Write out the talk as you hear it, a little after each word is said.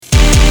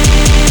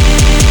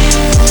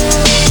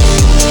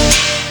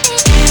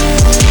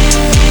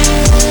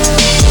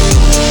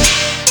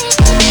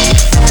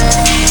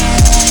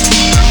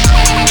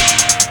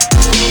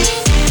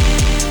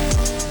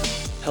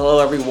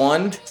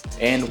everyone,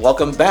 and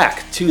welcome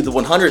back to the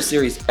 100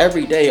 Series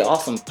Everyday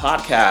Awesome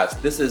Podcast.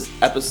 This is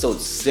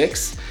episode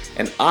 6,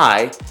 and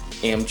I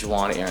am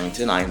Juwan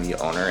Arrington. I am the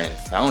owner and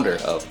founder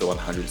of the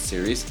 100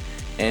 Series,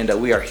 and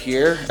we are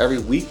here every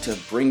week to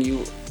bring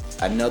you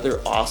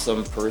another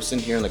awesome person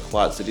here in the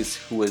Quad Cities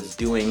who is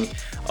doing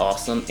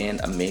awesome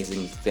and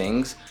amazing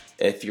things.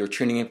 If you're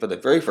tuning in for the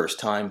very first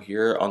time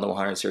here on the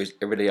 100 Series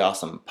Everyday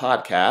Awesome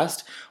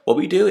Podcast, what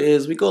we do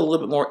is we go a little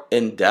bit more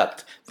in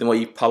depth than what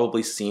you've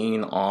probably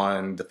seen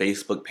on the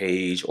Facebook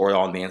page or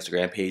on the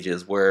Instagram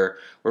pages, where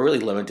we're really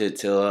limited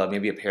to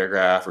maybe a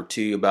paragraph or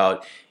two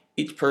about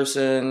each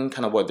person,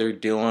 kind of what they're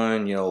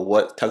doing,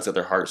 what tugs at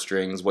their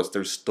heartstrings, what's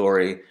their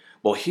story.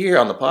 Well, here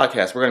on the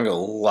podcast, we're going to go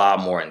a lot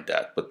more in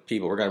depth with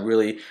people. We're going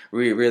to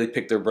really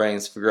pick their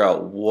brains, figure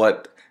out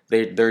what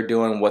they're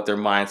doing, what their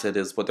mindset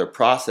is, what their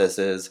process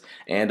is,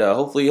 and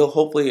hopefully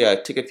you'll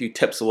take a few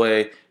tips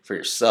away for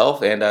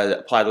yourself and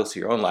apply those to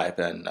your own life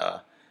and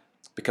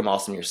become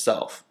awesome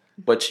yourself.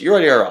 But you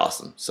already are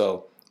awesome,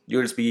 so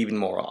you'll just be even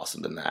more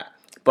awesome than that.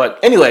 But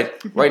anyway,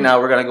 right now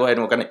we're going to go ahead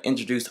and we're going to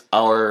introduce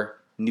our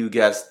new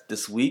guest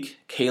this week,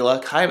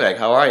 Kayla Kaimak.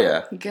 How are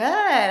you? Good.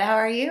 How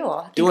are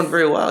you? Doing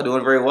very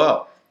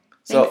well.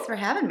 Thanks for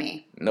having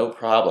me. No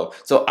problem.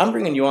 So I'm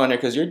bringing you on here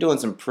because you're doing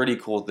some pretty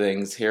cool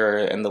things here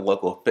in the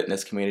local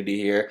fitness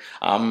community here.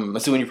 I'm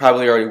assuming you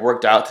probably already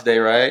worked out today,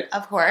 right?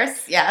 Of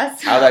course,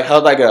 yes. How'd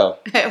that go?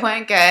 It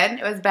went good.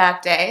 It was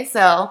back day,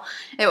 so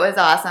it was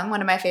awesome.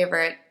 One of my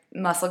favorite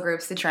muscle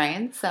groups to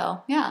train,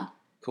 so yeah.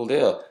 Cool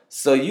deal.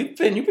 So you've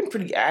been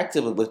pretty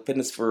active with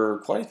fitness for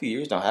quite a few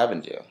years now,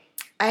 haven't you?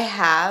 I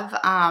have.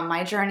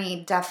 My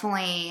journey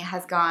definitely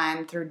has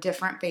gone through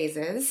different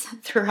phases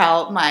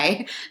throughout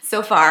my,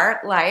 so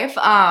far, life.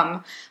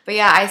 But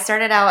yeah, I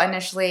started out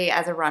initially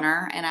as a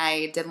runner, and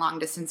I did long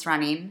distance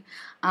running.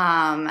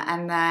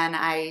 And then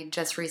I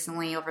just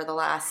recently, over the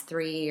last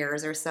 3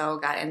 years or so,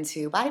 got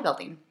into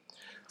bodybuilding.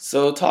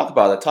 So talk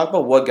about that. Talk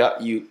about what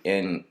got you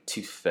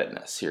into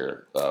fitness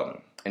here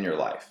in your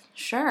life.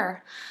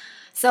 Sure.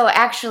 So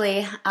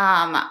actually,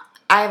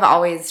 I've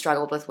always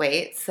struggled with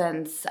weight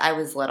since I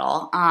was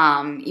little.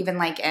 Even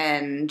like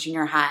in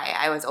junior high,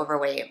 I was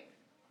overweight.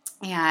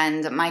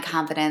 And my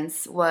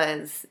confidence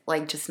was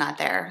like just not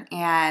there.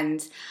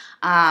 And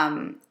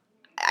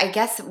I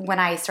guess when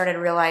I started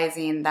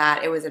realizing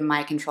that it was in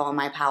my control and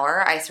my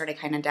power, I started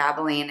kind of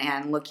dabbling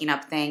and looking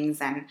up things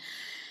and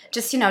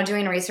just,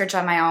 doing research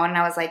on my own. And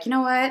I was like, you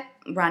know what?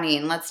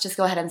 Running. Let's just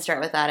go ahead and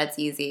start with that. It's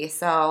easy.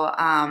 So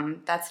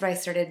that's what I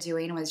started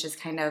doing, was just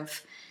kind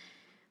of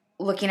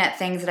looking at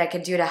things that I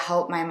could do to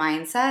help my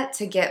mindset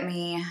to get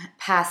me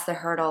past the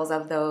hurdles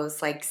of those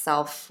like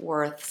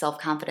self-worth,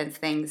 self-confidence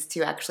things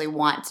to actually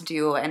want to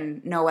do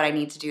and know what I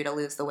need to do to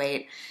lose the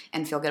weight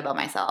and feel good about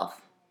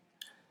myself.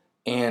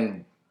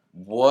 And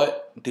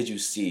what did you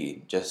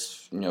see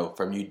just,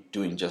 from you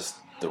doing just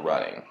the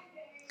running?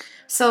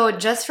 So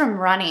just from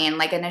running,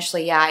 like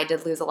initially, yeah, I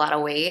did lose a lot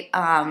of weight,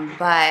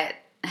 but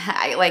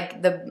I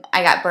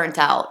got burnt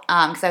out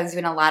because I was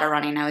doing a lot of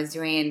running. I was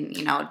doing,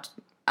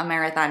 a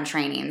marathon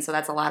training, so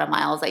that's a lot of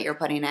miles that you're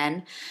putting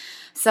in.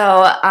 So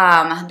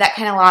that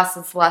kind of lost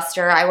its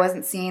luster. I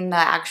wasn't seeing the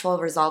actual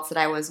results that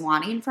I was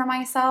wanting for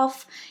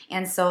myself,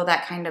 and so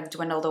that kind of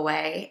dwindled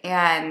away.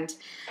 And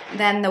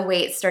then the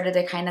weight started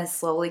to kind of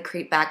slowly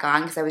creep back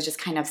on because I was just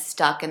kind of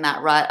stuck in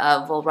that rut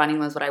of, well, running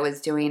was what I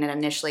was doing and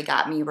initially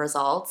got me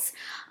results.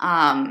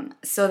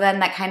 So then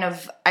that kind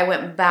of, I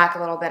went back a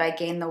little bit. I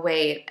gained the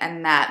weight,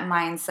 and that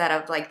mindset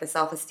of like the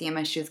self-esteem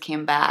issues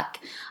came back.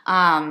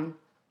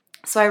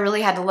 So I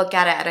really had to look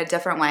at it at a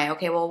different way.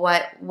 Okay, well,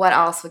 what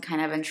else would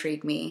kind of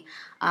intrigue me?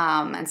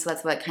 And so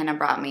that's what kind of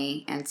brought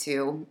me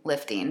into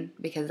lifting,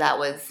 because that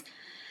was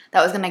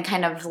going to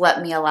kind of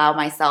let me allow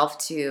myself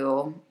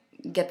to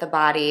get the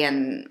body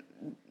and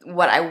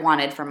what I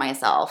wanted for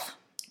myself.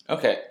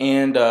 Okay,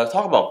 and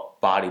talk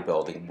about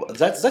bodybuilding.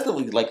 That's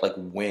exactly like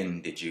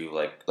when did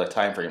you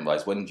time frame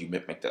wise? When did you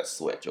make that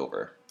switch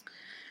over?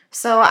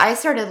 So I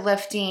started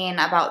lifting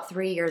about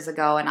 3 years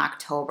ago in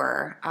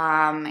October,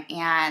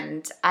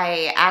 and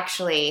I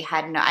actually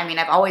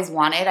I've always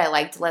I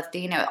liked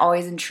lifting. It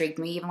always intrigued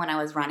me, even when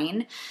I was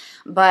running,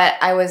 but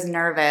I was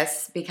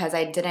nervous because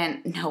I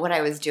didn't know what I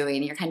was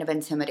doing. You're kind of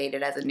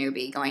intimidated as a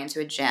newbie going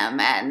into a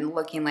gym and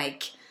looking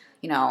like,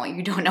 you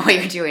don't know what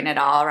you're doing at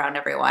all around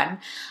everyone.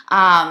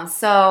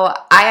 So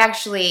I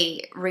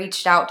actually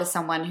reached out to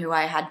someone who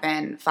I had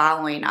been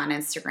following on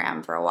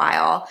Instagram for a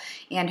while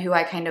and who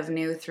I kind of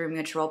knew through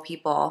mutual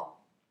people.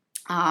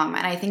 And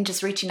I think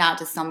just reaching out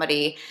to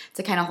somebody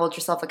to kind of hold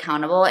yourself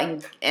accountable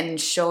and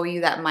show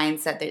you that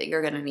mindset that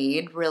you're going to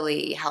need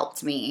really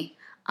helped me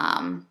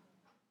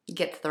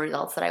get to the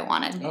results that I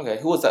wanted. Okay,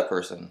 who was that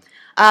person?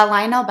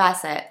 Lionel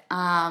Bassett.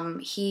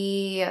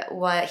 He's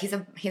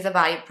a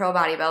pro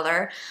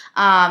bodybuilder,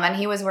 and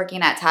he was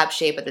working at Top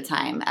Shape at the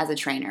time as a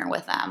trainer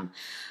with them.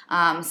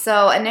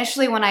 So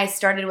initially, when I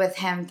started with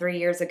him 3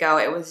 years ago,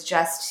 it was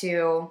just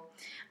to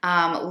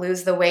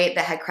lose the weight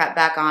that had crept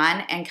back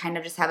on and kind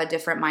of just have a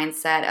different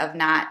mindset of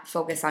not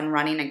focus on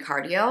running and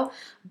cardio,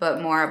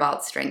 but more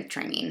about strength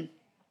training.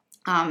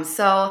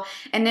 So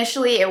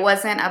initially it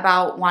wasn't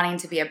about wanting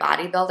to be a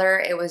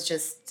bodybuilder. It was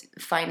just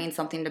finding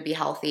something to be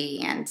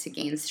healthy and to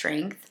gain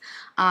strength.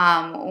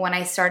 When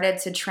I started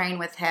to train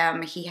with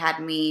him, he had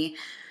me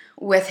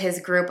with his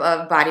group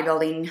of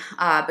bodybuilding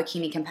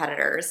bikini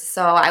competitors.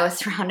 So I was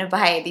surrounded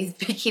by these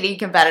bikini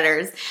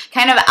competitors,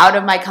 kind of out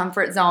of my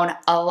comfort zone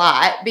a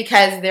lot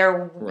because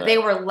they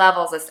were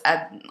levels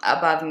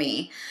above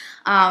me.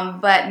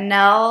 But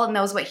Nell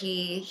knows what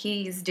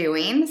he's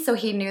doing, so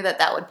he knew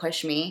that would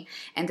push me,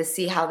 and to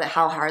see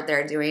how hard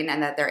they're doing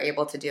and that they're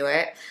able to do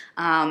it.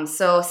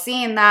 So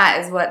seeing that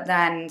is what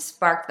then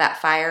sparked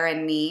that fire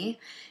in me,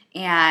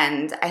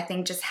 and I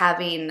think just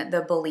having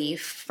the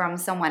belief from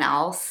someone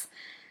else.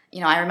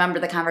 I remember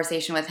the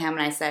conversation with him,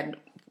 and I said,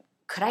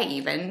 "Could I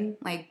even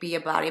be a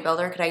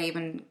bodybuilder? Could I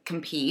even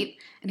compete?"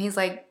 And he's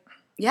like,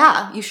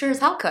 "Yeah, you sure as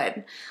hell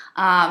could."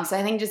 So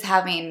I think just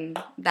having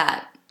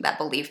that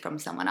belief from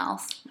someone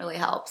else really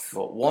helps.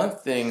 Well, one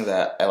thing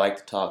that I like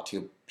to talk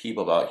to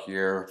people about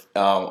here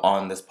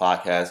on this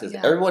podcast is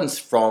everyone's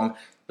from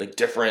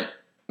different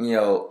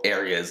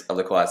areas of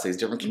the Quad Cities,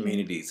 different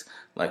communities.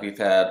 Like we've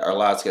had our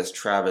last guest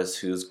Travis,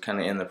 who's kind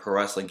of in the pro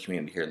wrestling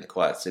community here in the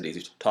Quad Cities.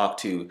 We talked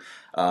to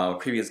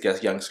previous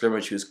guest Young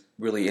Scrimmage, who's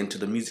really into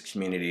the music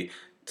community.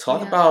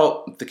 Talk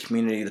about the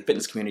community, the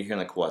fitness community here in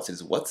the Quad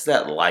Cities. What's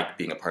that like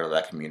being a part of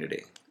that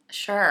community?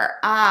 Sure.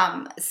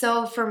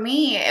 So for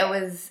me,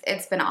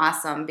 it's been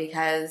awesome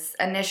because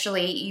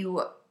initially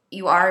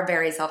you are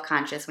very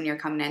self-conscious when you're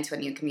coming into a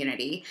new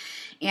community,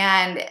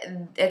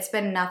 and it's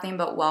been nothing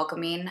but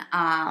welcoming.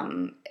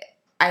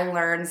 I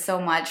learn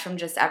so much from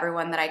just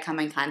everyone that I come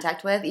in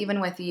contact with, even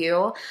with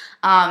you.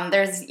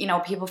 There's,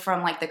 people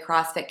from the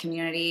CrossFit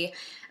community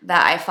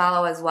that I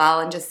follow as well,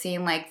 and just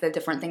seeing the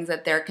different things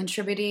that they're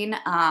contributing,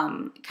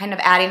 kind of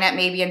adding it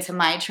maybe into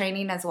my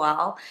training as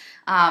well.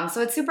 So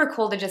it's super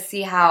cool to just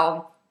see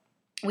how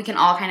we can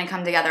all kind of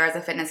come together as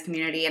a fitness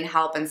community and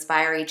help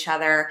inspire each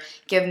other,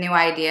 give new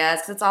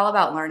ideas. It's all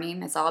about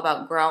learning. It's all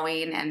about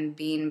growing and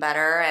being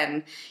better.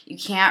 And you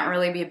can't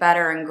really be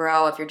better and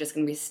grow if you're just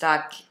going to be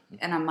stuck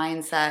in a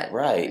mindset.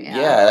 Right.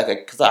 Yeah.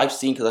 Because I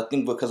think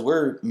because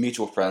we're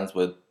mutual friends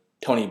with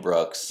Tony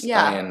Brooks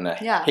and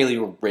Haley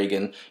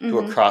Reagan, who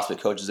are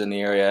CrossFit coaches in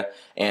the area.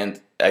 And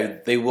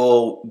they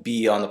will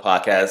be on the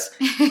podcast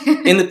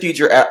in the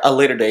future at a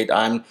later date.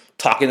 I'm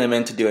talking them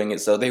into doing it,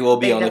 so they will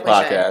be on the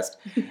podcast.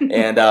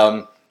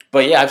 And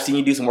but yeah, I've seen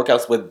you do some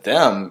workouts with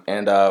them,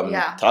 and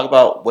talk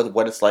about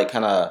what it's like,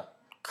 kind of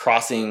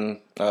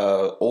crossing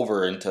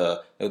over into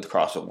the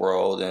CrossFit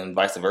world and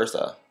vice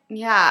versa.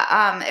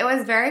 Yeah, it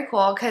was very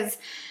cool because,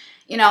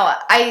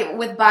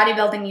 with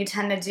bodybuilding, you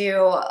tend to do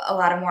a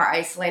lot of more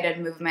isolated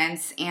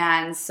movements.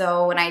 And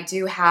so when I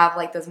do have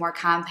those more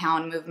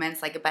compound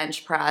movements like a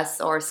bench press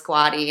or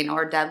squatting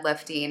or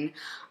deadlifting,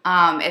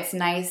 it's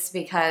nice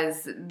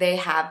because they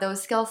have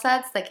those skill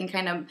sets that can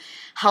kind of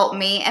help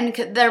me. And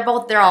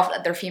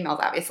they're females,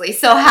 obviously.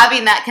 So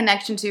having that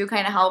connection too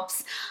kind of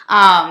helps.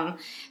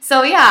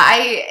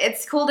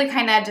 It's cool to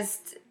kind of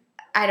just,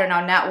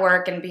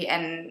 network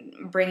and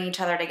bring each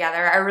other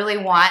together. I really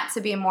want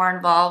to be more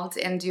involved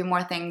and do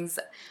more things,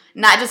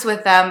 not just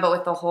with them, but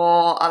with the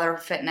whole other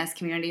fitness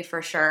community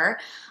for sure.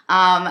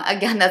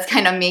 Again, that's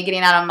kind of me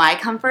getting out of my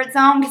comfort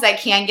zone because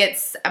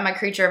I'm a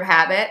creature of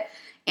habit.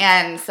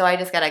 And so I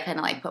just got to kind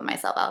of put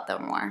myself out there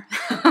more.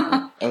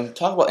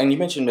 And you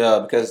mentioned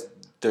because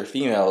they're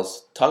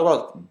females, talk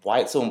about why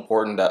it's so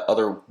important that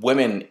other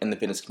women in the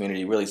fitness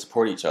community really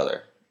support each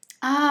other.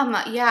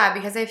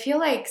 Because I feel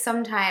like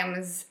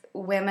sometimes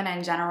women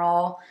in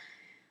general,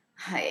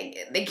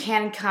 they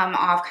can come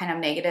off kind of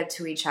negative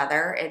to each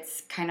other.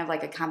 It's kind of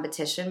like a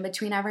competition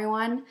between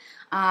everyone.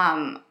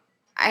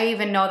 I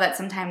even know that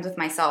sometimes with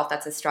myself,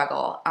 that's a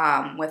struggle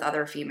with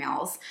other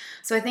females.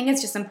 So I think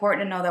it's just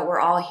important to know that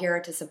we're all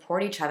here to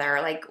support each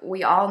other.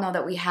 We all know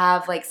that we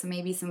have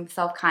some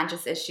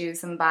self-conscious issues,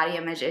 some body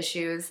image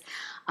issues.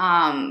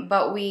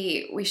 But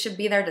we should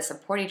be there to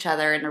support each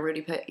other and to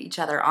really put each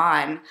other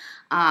on,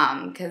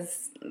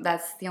 because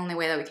that's the only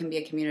way that we can be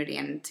a community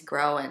and to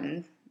grow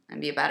and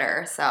be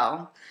better.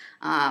 So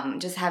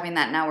just having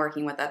that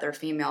networking with other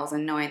females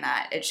and knowing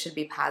that it should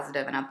be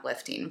positive and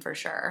uplifting for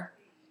sure.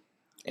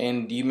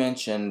 And you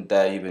mentioned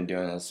that you've been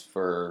doing this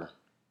for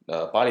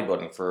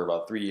bodybuilding for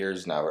about 3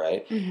 years now,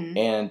 right? Mm-hmm.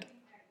 And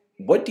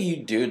what do you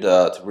do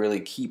to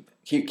really keep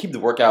the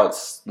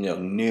workouts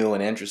new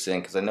and interesting?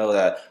 Because I know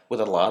that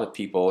with a lot of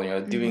people,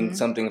 doing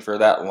something for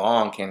that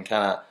long can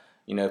kind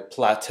of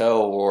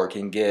plateau or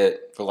can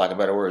get, for lack of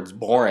better words,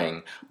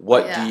 boring.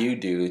 What do you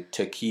do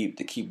to keep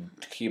the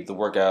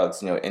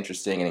workouts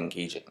interesting and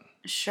engaging?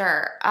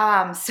 Sure.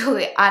 So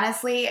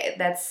honestly,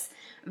 that's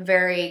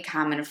very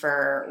common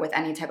with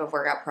any type of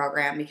workout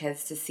program,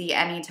 because to see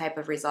any type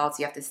of results,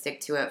 you have to stick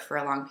to it for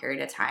a long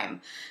period of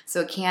time. So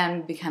it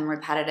can become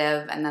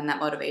repetitive, and then that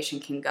motivation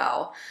can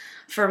go.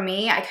 For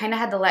me, I kind of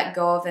had to let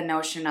go of the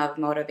notion of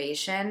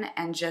motivation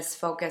and just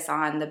focus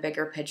on the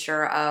bigger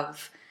picture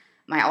of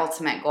my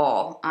ultimate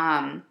goal.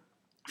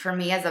 For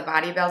me as a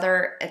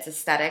bodybuilder, it's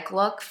aesthetic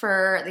look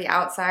for the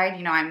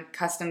outside. I'm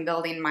custom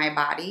building my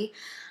body.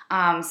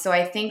 So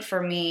I think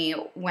for me,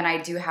 when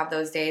I do have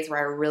those days where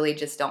I really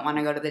just don't want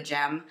to go to the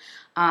gym,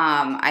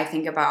 I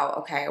think about,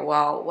 okay,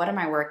 well, what am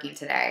I working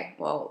today?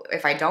 Well,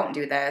 if I don't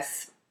do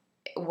this,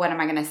 what am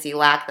I going to see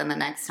lack than the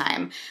next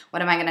time?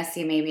 What am I going to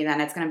see maybe then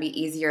it's going to be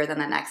easier than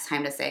the next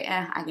time to say,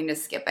 I can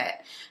just skip it.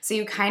 So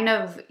you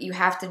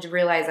have to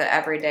realize that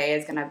every day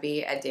is going to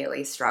be a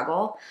daily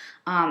struggle.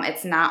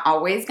 It's not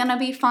always going to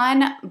be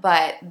fun,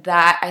 but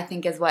that I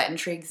think is what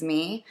intrigues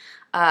me,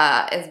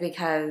 is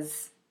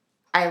because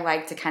I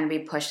like to kind of be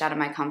pushed out of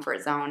my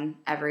comfort zone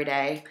every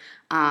day.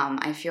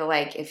 I feel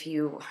like if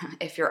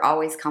you're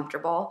always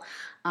comfortable,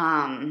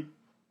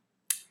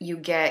 you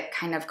get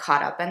kind of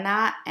caught up in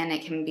that, and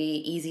it can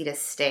be easy to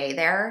stay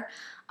there.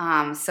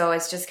 So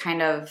it's just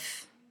kind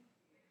of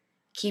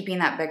keeping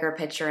that bigger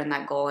picture and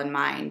that goal in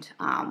mind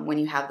when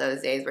you have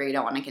those days where you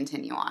don't want to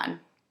continue on.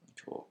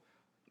 Cool.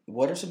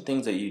 What are some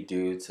things that you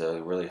do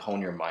to really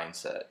hone your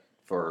mindset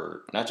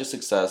for not just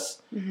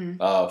success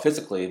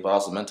physically, but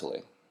also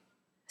mentally?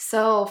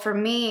 So for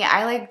me,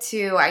 I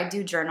do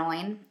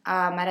journaling.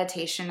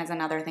 Meditation is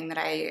another thing that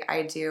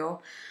I do.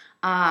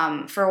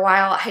 For a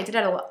while, I did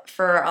it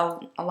for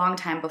a long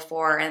time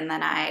before, and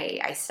then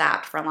I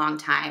stopped for a long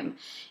time.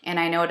 And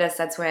I noticed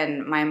that's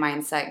when my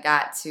mindset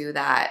got to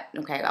that,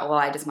 okay, well,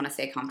 I just want to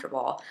stay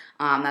comfortable.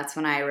 That's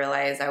when I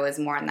realized I was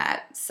more in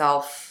that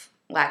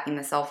lacking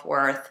the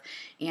self-worth.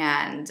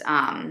 And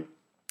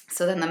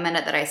so then the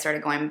minute that I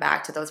started going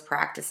back to those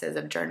practices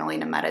of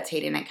journaling and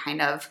meditating, it kind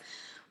of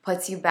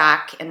puts you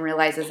back and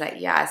realizes that,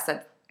 yes,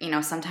 that,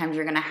 sometimes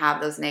you're going to have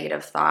those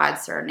negative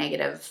thoughts or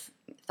negative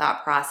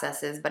thought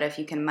processes, but if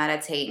you can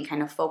meditate and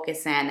kind of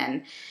focus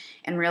in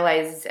and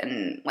realize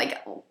and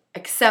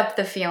accept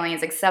the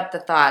feelings, accept the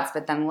thoughts,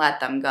 but then let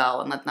them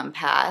go and let them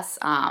pass,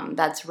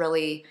 that's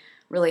really,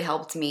 really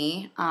helped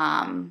me,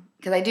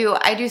 because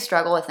I do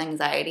struggle with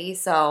anxiety.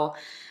 So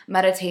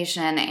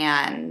meditation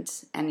and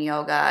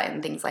yoga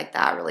and things like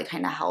that really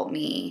kind of help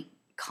me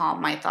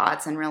calm my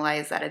thoughts and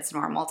realize that it's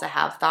normal to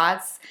have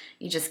thoughts.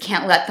 You just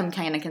can't let them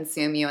kind of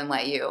consume you and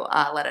let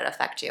it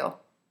affect you.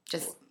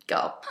 Just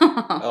go.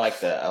 I like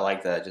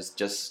that. Just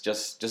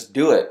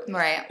do it.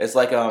 Right. It's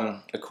like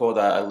a quote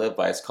that I live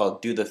by. It's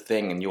called "Do the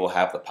thing, and you will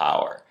have the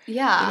power."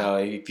 Yeah.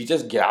 If you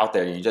just get out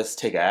there and you just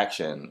take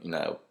action,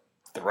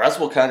 the rest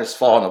will kind of just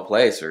fall into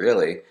place,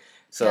 really.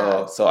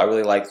 So I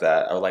really like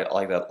that. I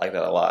like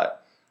that a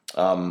lot.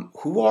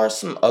 Who are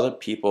some other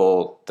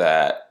people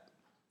that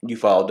you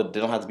follow? They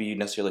don't have to be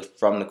necessarily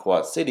from the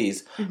Quad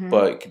Cities,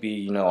 but it could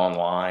be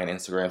online,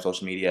 Instagram,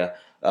 social media,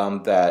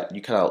 that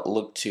you kind of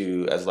look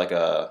to as like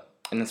an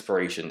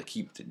inspiration to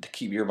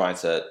keep your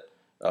mindset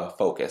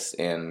focused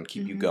and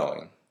keep you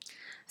going.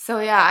 So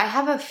yeah, I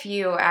have a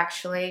few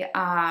actually.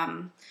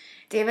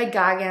 David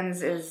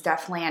Goggins is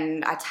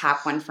definitely a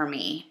top one for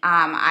me.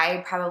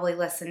 I probably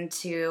listen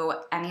to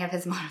any of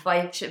his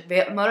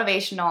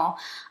motivational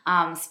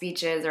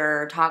speeches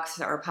or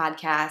talks or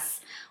podcasts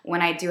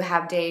when I do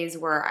have days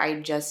where I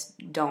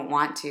just don't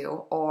want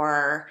to,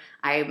 or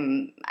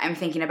I'm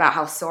thinking about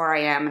how sore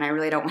I am and I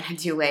really don't want to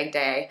do leg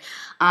day,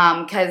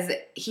 because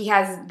he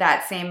has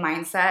that same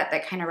mindset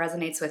that kind of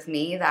resonates with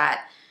me,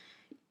 that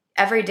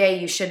every day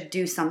you should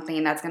do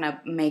something that's going to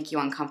make you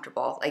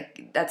uncomfortable,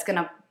 that's going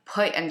to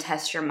put and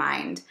test your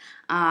mind,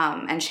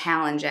 and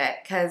challenge it.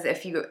 Because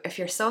if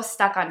you're so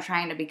stuck on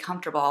trying to be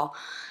comfortable,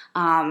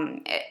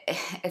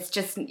 it's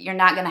just, you're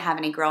not going to have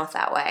any growth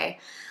that way.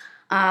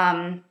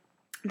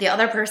 The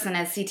other person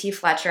is C.T.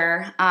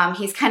 Fletcher.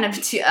 He's kind of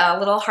a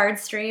little hard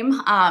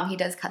stream. He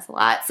does cuss a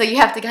lot, so you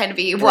have to kind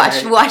of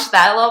watch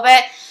that a little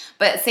bit.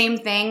 But same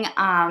thing.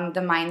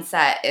 The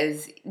mindset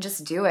is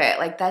just do it.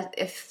 Like that.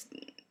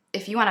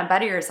 If you want to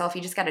better yourself,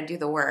 you just got to do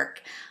the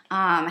work.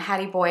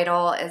 Hattie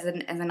Boydell is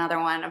another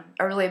one,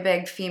 a really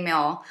big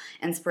female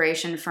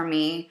inspiration for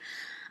me,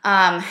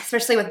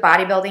 especially with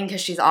bodybuilding, because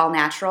she's all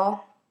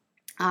natural.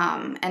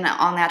 And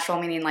all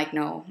natural meaning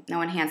no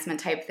enhancement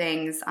type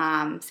things.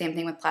 Same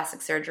thing with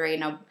plastic surgery,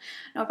 no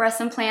breast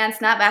implants,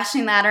 not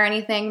bashing that or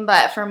anything,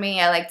 but for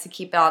me, I like to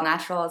keep it all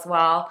natural as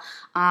well.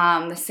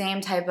 The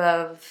same type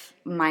of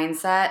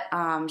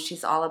mindset.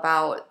 She's all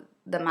about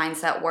the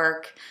mindset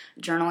work,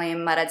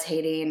 journaling,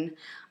 meditating,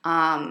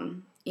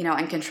 and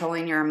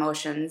controlling your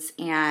emotions.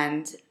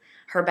 And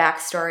her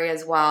backstory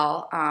as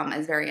well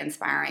is very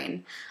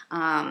inspiring.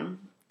 And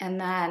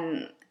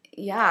then,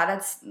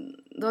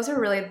 those are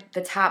really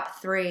the top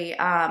three.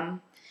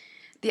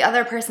 The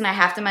other person I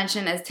have to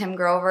mention is Tim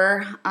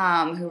Grover,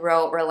 who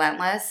wrote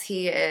Relentless.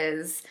 He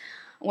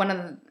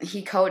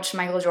coached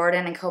Michael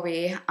Jordan and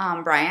Kobe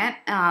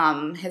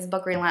Bryant. His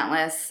book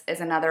Relentless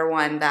is another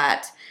one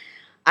that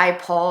I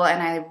pull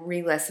and I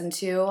re-listen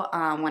to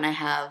when I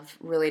have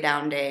really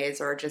down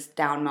days or just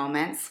down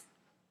moments.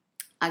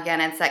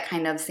 Again, it's that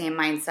kind of same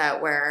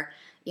mindset where,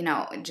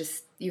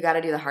 just you got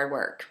to do the hard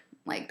work.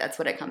 That's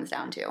what it comes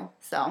down to.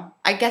 So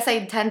I guess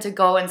I tend to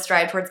go and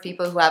strive towards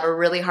people who have a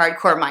really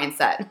hardcore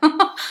mindset.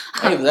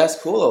 Hey, that's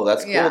cool though.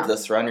 That's cool to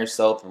surround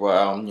yourself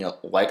around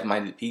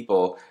like-minded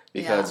people,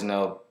 because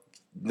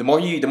the more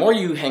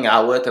you hang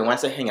out with, and when I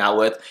say hang out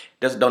with,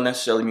 don't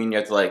necessarily mean you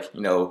have to like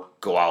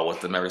go out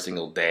with them every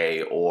single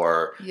day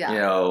or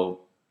go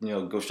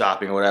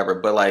shopping or whatever.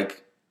 But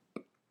like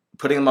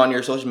putting them on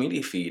your social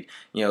media feed,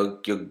 you're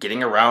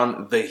getting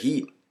around the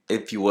heat,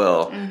 if you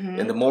will,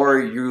 and the more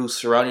you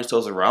surround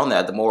yourselves around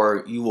that, the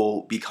more you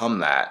will become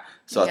that.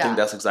 So I think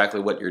that's exactly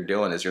what you're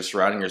doing, is you're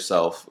surrounding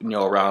yourself,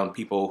 around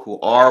people who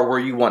are where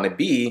you want to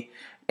be,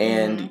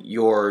 and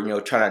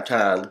you're, trying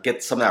to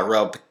get some of that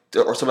rub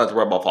or some of that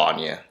rub off on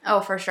you.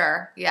 Oh, for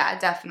sure. Yeah,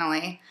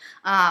 definitely.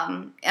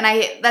 And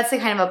that's the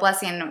kind of a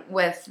blessing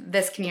with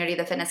this community,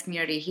 the fitness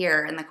community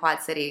here in the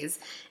Quad Cities,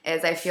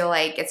 is I feel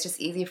like it's just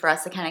easy for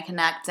us to kind of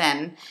connect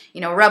and,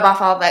 rub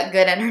off all that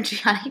good energy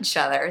on each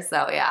other.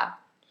 So, yeah.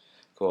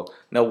 Cool.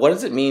 Now, what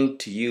does it mean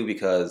to you?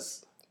 Because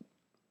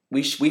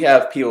we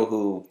have people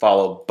who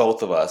follow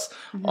both of us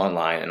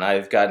online, and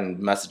I've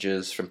gotten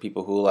messages from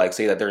people who like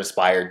say that they're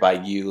inspired by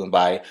you and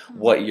by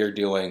what you're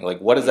doing. Like,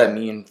 what does that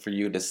mean for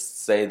you to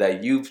say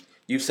that you've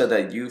said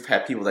that you've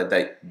had people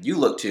that you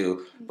look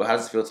to, but how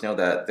does it feel to know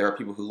that there are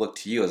people who look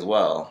to you as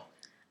well?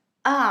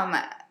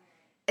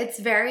 It's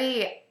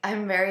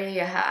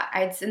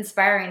it's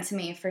inspiring to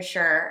me for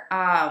sure.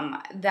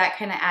 That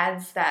kind of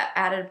adds that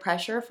added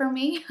pressure for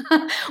me,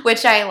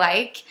 which I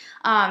like,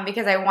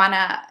 because I want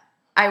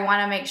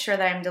to make sure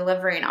that I'm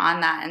delivering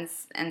on that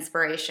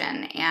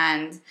inspiration.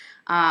 And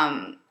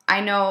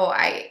I know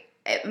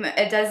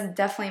it does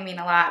definitely mean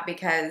a lot,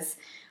 because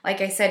like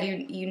I said,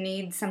 you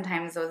need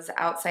sometimes those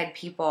outside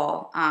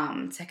people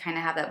to kind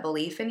of have that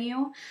belief in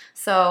you.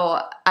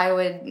 So I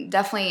would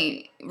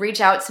definitely reach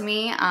out to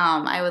me.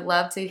 I would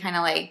love to kind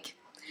of like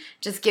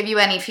just give you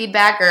any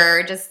feedback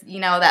or just,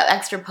 that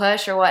extra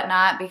push or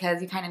whatnot,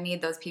 because you kind of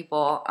need those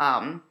people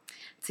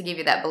to give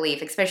you that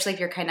belief, especially if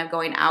you're kind of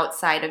going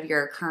outside of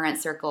your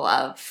current circle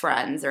of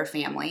friends or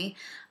family.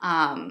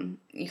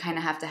 You kind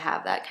of have to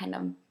have that kind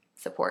of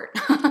support.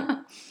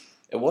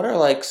 And what are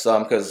like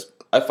some, because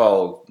I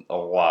follow a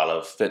lot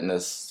of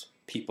fitness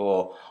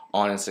people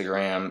on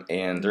Instagram,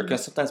 and there can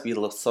sometimes be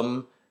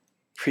some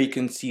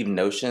preconceived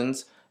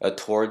notions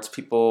towards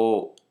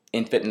people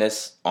in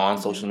fitness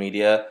on social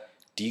media.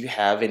 Do you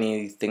have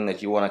anything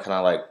that you want to kind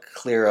of like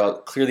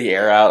clear the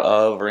air out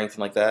of, or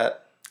anything like that?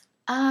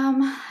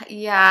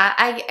 Yeah,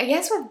 I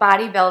guess with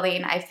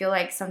bodybuilding, I feel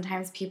like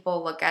sometimes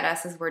people look at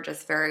us as we're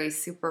just very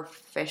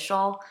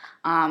superficial,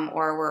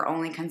 or we're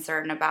only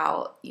concerned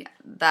about the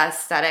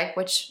aesthetic,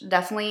 which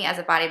definitely as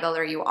a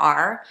bodybuilder you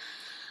are.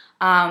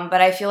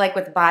 But I feel like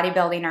with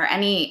bodybuilding or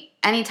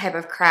any type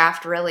of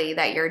craft really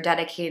that you're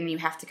dedicated and you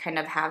have to kind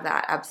of have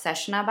that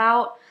obsession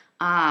about,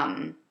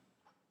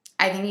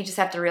 I think you just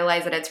have to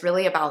realize that it's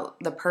really about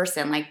the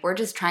person. Like, we're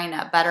just trying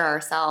to better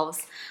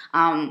ourselves.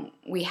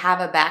 We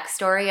have a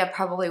backstory of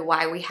probably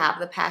why we have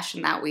the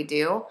passion that we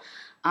do.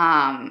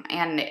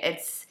 And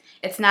it's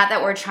not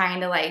that we're trying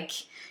to like,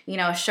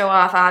 show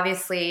off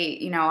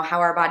obviously,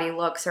 how our body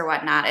looks or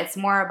whatnot. It's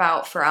more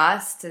about for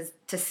us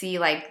to see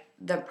like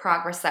the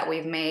progress that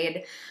we've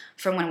made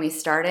from when we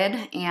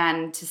started,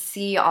 and to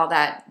see all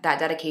that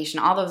dedication,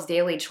 all those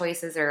daily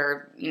choices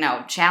or,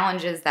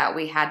 challenges that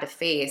we had to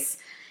face,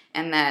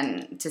 and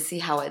then to see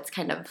how it's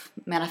kind of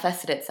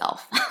manifested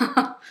itself.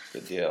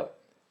 Good deal.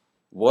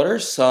 What are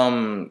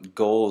some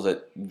goals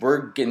that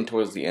we're getting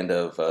towards the end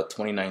of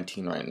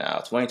 2019 right now?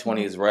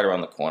 2020 is right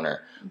around the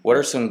corner. What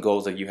are some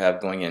goals that you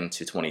have going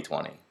into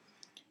 2020?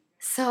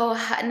 So,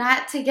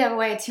 not to give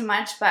away too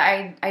much, but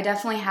I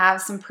definitely have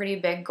some pretty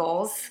big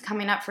goals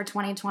coming up for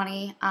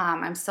 2020.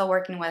 I'm still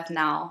working with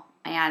Nell.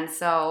 And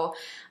so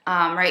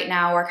right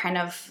now we're kind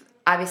of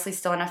obviously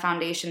still in a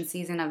foundation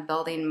season of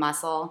building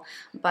muscle,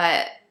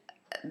 but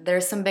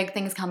there's some big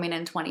things coming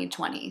in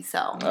 2020, so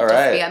all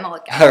right. Just be on the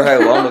lookout. All right,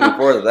 well, I'm looking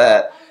forward to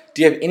that.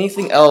 Do you have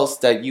anything else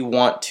that you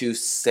want to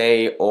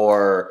say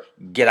or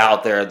get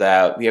out there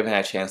that we haven't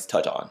had a chance to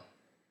touch on?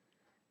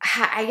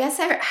 I guess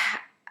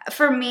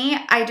for me,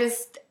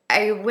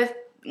 with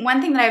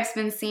one thing that I've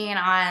been seeing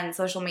on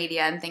social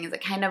media and things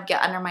that kind of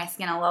get under my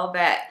skin a little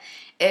bit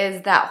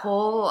is that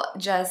whole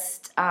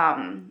just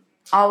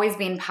always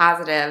being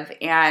positive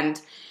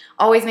and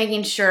always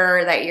making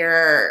sure that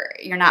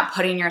you're not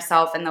putting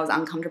yourself in those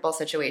uncomfortable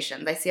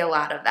situations. I see a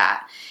lot of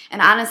that.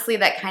 And honestly,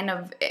 that kind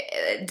of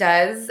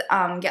does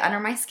get under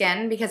my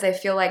skin, because I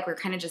feel like we're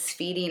kind of just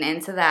feeding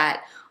into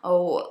that,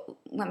 oh,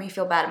 let me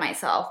feel bad at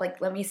myself. Like,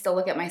 let me still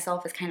look at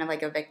myself as kind of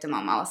like a victim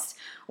almost,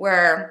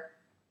 where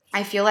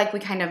I feel like we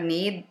kind of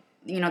need,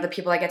 the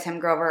people like a Tim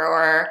Grover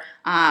or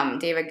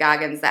David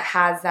Goggins that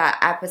has that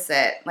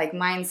opposite like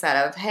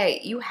mindset of,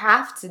 hey, you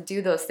have to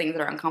do those things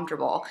that are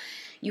uncomfortable.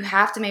 You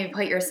have to maybe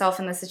put yourself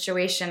in the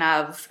situation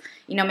of,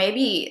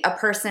 maybe a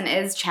person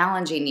is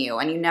challenging you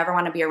and you never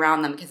want to be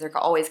around them because they're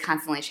always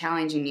constantly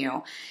challenging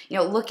you.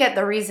 Look at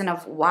the reason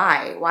of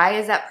why. Why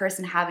is that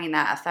person having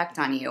that effect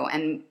on you?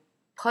 And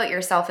put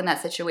yourself in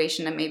that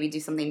situation and maybe do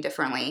something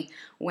differently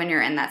when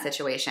you're in that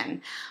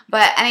situation.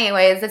 But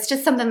anyways, it's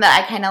just something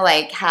that I kind of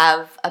like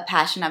have a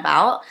passion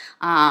about,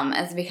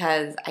 is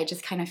because I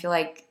just kind of feel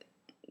like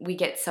we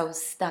get so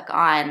stuck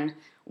on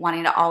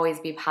wanting to always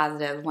be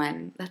positive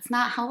when that's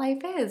not how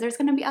life is. There's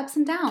going to be ups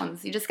and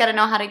downs. You just got to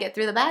know how to get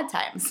through the bad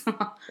times.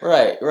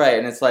 Right.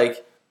 And it's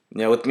like,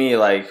 with me,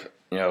 like,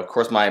 of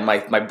course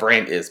my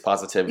brand is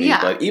positivity,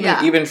 but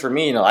even for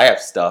me, I have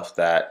stuff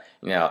that,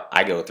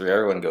 I go through,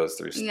 everyone goes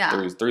through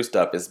through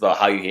stuff. It's about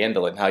how you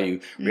handle it and how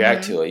you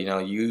react to it.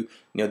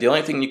 The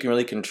only thing you can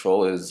really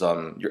control is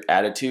your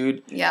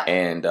attitude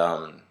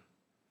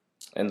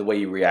and the way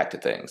you react to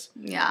things.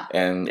 Yeah.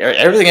 And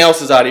everything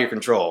else is out of your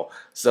control.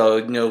 So,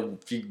 so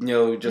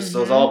it's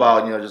all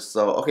about,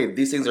 okay,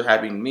 these things are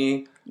happening to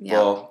me. Yeah.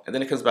 Well, and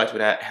then it comes back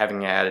to having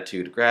an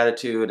attitude of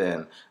gratitude,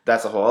 and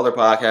that's a whole other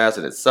podcast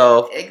in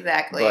itself.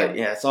 Exactly. But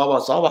yeah, it's all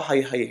about how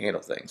you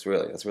handle things,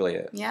 really. That's really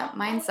it. Yeah,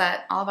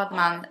 mindset. All about the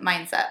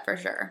mindset, for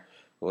sure.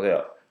 Well,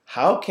 yeah.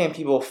 How can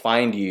people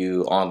find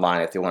you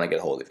online if they want to get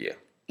a hold of you?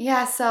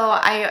 Yeah, so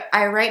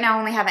I right now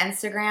only have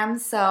Instagram,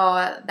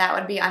 so that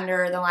would be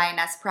under the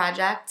Lioness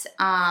Project.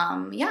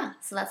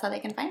 So that's how they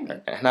can find me.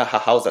 And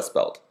how's that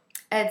spelled?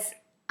 It's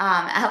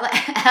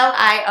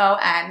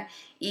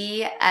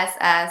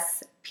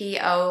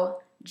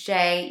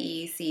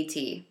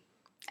LIONESSPOJECT,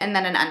 and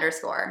then an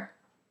underscore.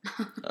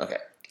 Okay.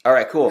 All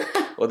right. Cool.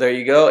 Well, there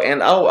you go,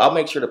 and I'll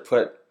make sure to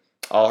put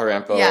all her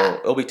info. Yeah.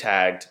 It'll be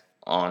tagged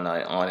on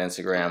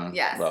Instagram.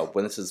 Yes.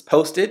 When this is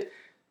posted.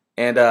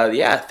 And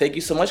thank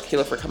you so much,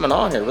 Kayla, for coming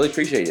on here. Really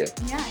appreciate you.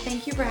 Yeah,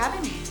 thank you for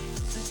having me. It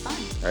was fun.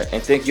 All right,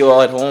 and thank you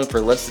all at home for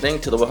listening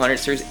to the 100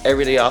 Series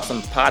Everyday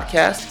Awesome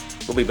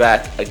podcast. We'll be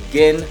back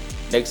again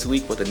next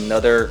week with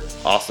another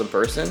awesome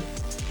person.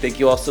 Thank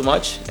you all so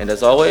much, and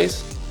as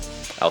always,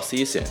 I'll see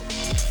you soon.